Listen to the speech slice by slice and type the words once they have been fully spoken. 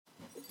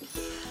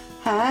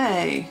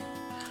Hey,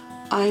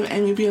 I'm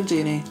Amy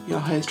Biondini, your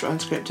host for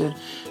Unscripted,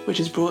 which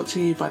is brought to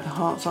you by the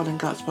Heart, Soul and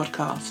Guts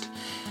podcast.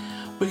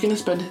 We're going to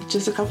spend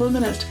just a couple of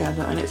minutes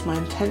together, and it's my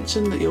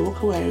intention that you'll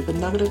walk away with a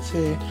nugget or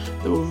two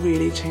that will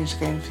really change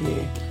the game for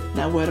you.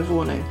 Now, word of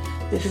warning,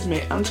 this is me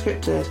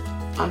unscripted,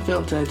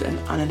 unfiltered and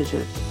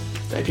unedited.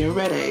 So if you're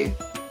ready,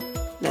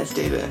 let's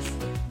do this.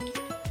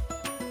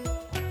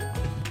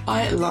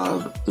 I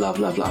love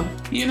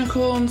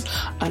unicorns,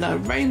 I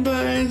love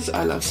rainbows,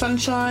 I love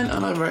sunshine, I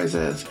love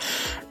roses.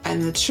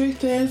 And the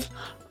truth is,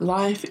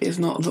 life is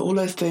not all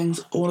those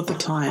things all of the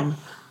time.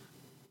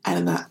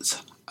 And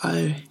that's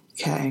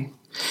okay.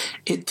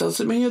 It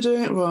doesn't mean you're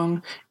doing it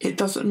wrong. It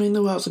doesn't mean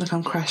the world's going to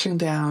come crashing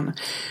down.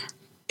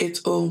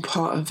 It's all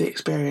part of the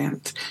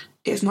experience.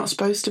 It's not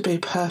supposed to be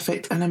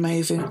perfect and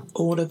amazing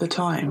all of the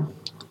time.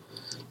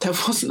 There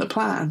wasn't a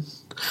plan.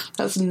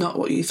 That's not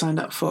what you signed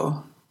up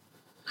for.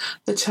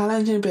 The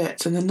challenging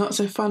bits and the not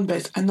so fun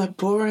bits and the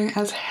boring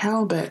as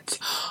hell bits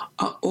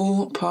are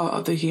all part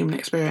of the human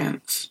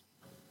experience.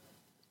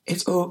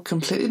 It's all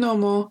completely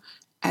normal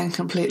and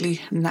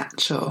completely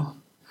natural.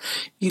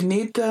 You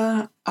need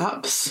the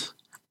ups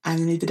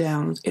and you need the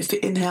downs. It's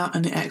the inhale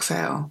and the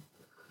exhale.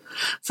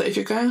 So if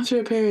you're going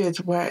through a period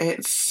where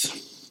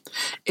it's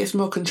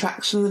more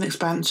contraction than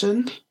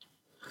expansion,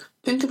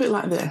 think of it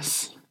like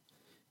this.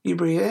 You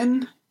breathe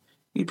in,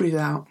 you breathe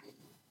out.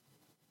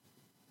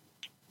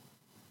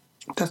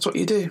 That's what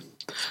you do.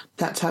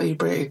 That's how you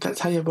breathe. That's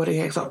how your body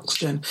takes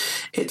oxygen.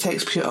 It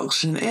takes pure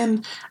oxygen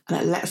in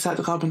and it lets out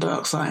the carbon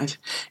dioxide.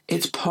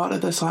 It's part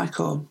of the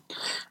cycle.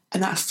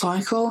 And that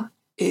cycle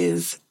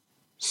is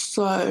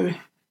so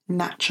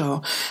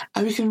natural.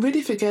 And we can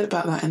really forget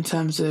about that in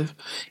terms of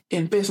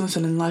in business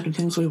and in life and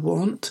things we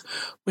want.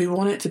 We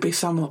want it to be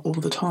summer all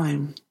the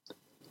time.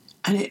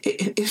 And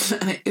it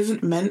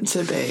isn't meant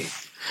to be,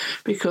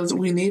 because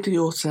we need the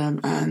autumn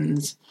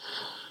and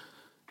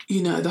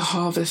the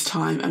harvest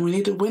time, and we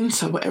need a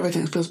winter where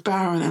everything feels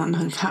barren and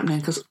nothing's happening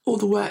because all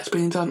the work's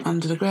being done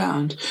under the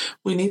ground.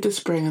 We need the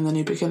spring and the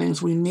new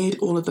beginnings. We need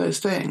all of those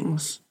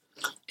things.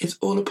 It's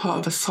all a part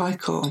of a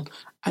cycle,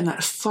 and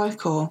that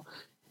cycle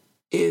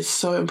is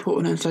so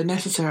important and so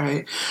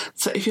necessary.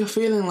 So if you're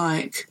feeling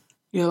like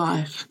your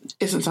life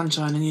isn't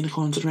sunshine and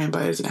unicorns and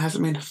rainbows and it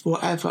hasn't been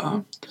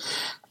forever,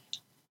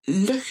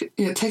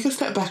 take a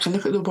step back and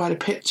look at the wider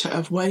picture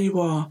of where you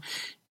are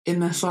in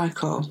the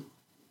cycle.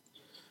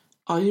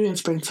 Are you in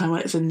springtime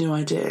when it's a new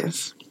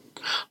ideas?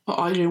 Or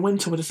are you in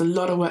winter where there's a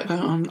lot of work going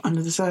on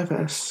under the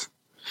surface?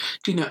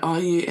 Are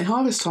you in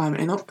harvest time,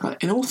 in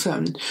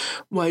autumn,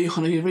 where you're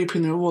kind of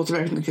reaping the rewards of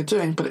everything you're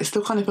doing, but it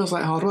still kind of feels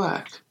like hard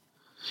work?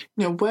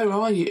 Where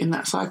are you in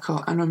that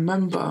cycle? And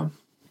remember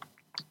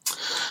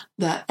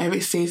that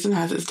every season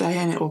has its day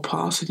and it will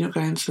pass and you're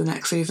going to the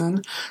next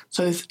season.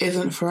 So this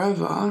isn't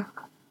forever.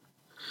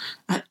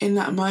 And in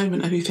that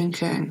moment of you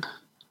thinking,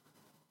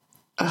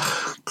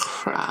 ugh,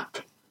 crap,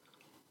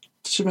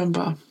 just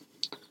remember,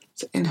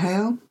 it's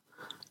inhale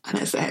and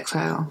it's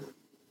exhale.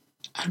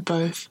 And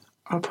both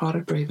are part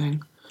of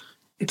breathing.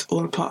 It's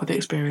all a part of the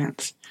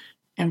experience.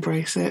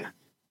 Embrace it.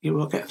 You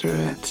will get through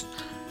it.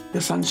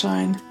 Your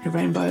sunshine, your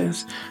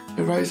rainbows,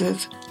 your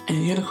roses, and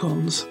your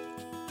unicorns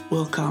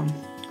will come.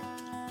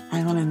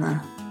 Hang on in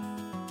there.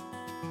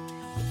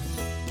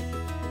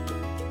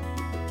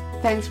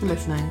 Thanks for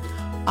listening.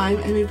 I'm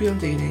Amy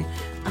Biondini,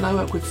 and I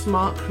work with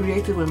smart,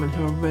 creative women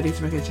who are ready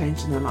to make a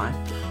change in their life.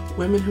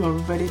 Women who are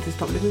ready to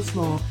stop living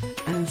small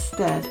and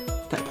instead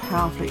step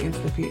powerfully into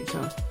the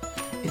future.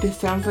 If this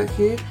sounds like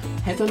you,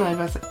 head on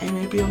over to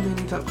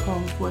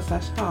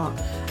amybiondini.com/heart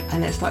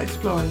and let's start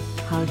exploring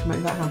how we can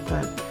make that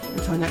happen.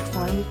 Until next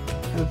time,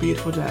 have a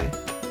beautiful day.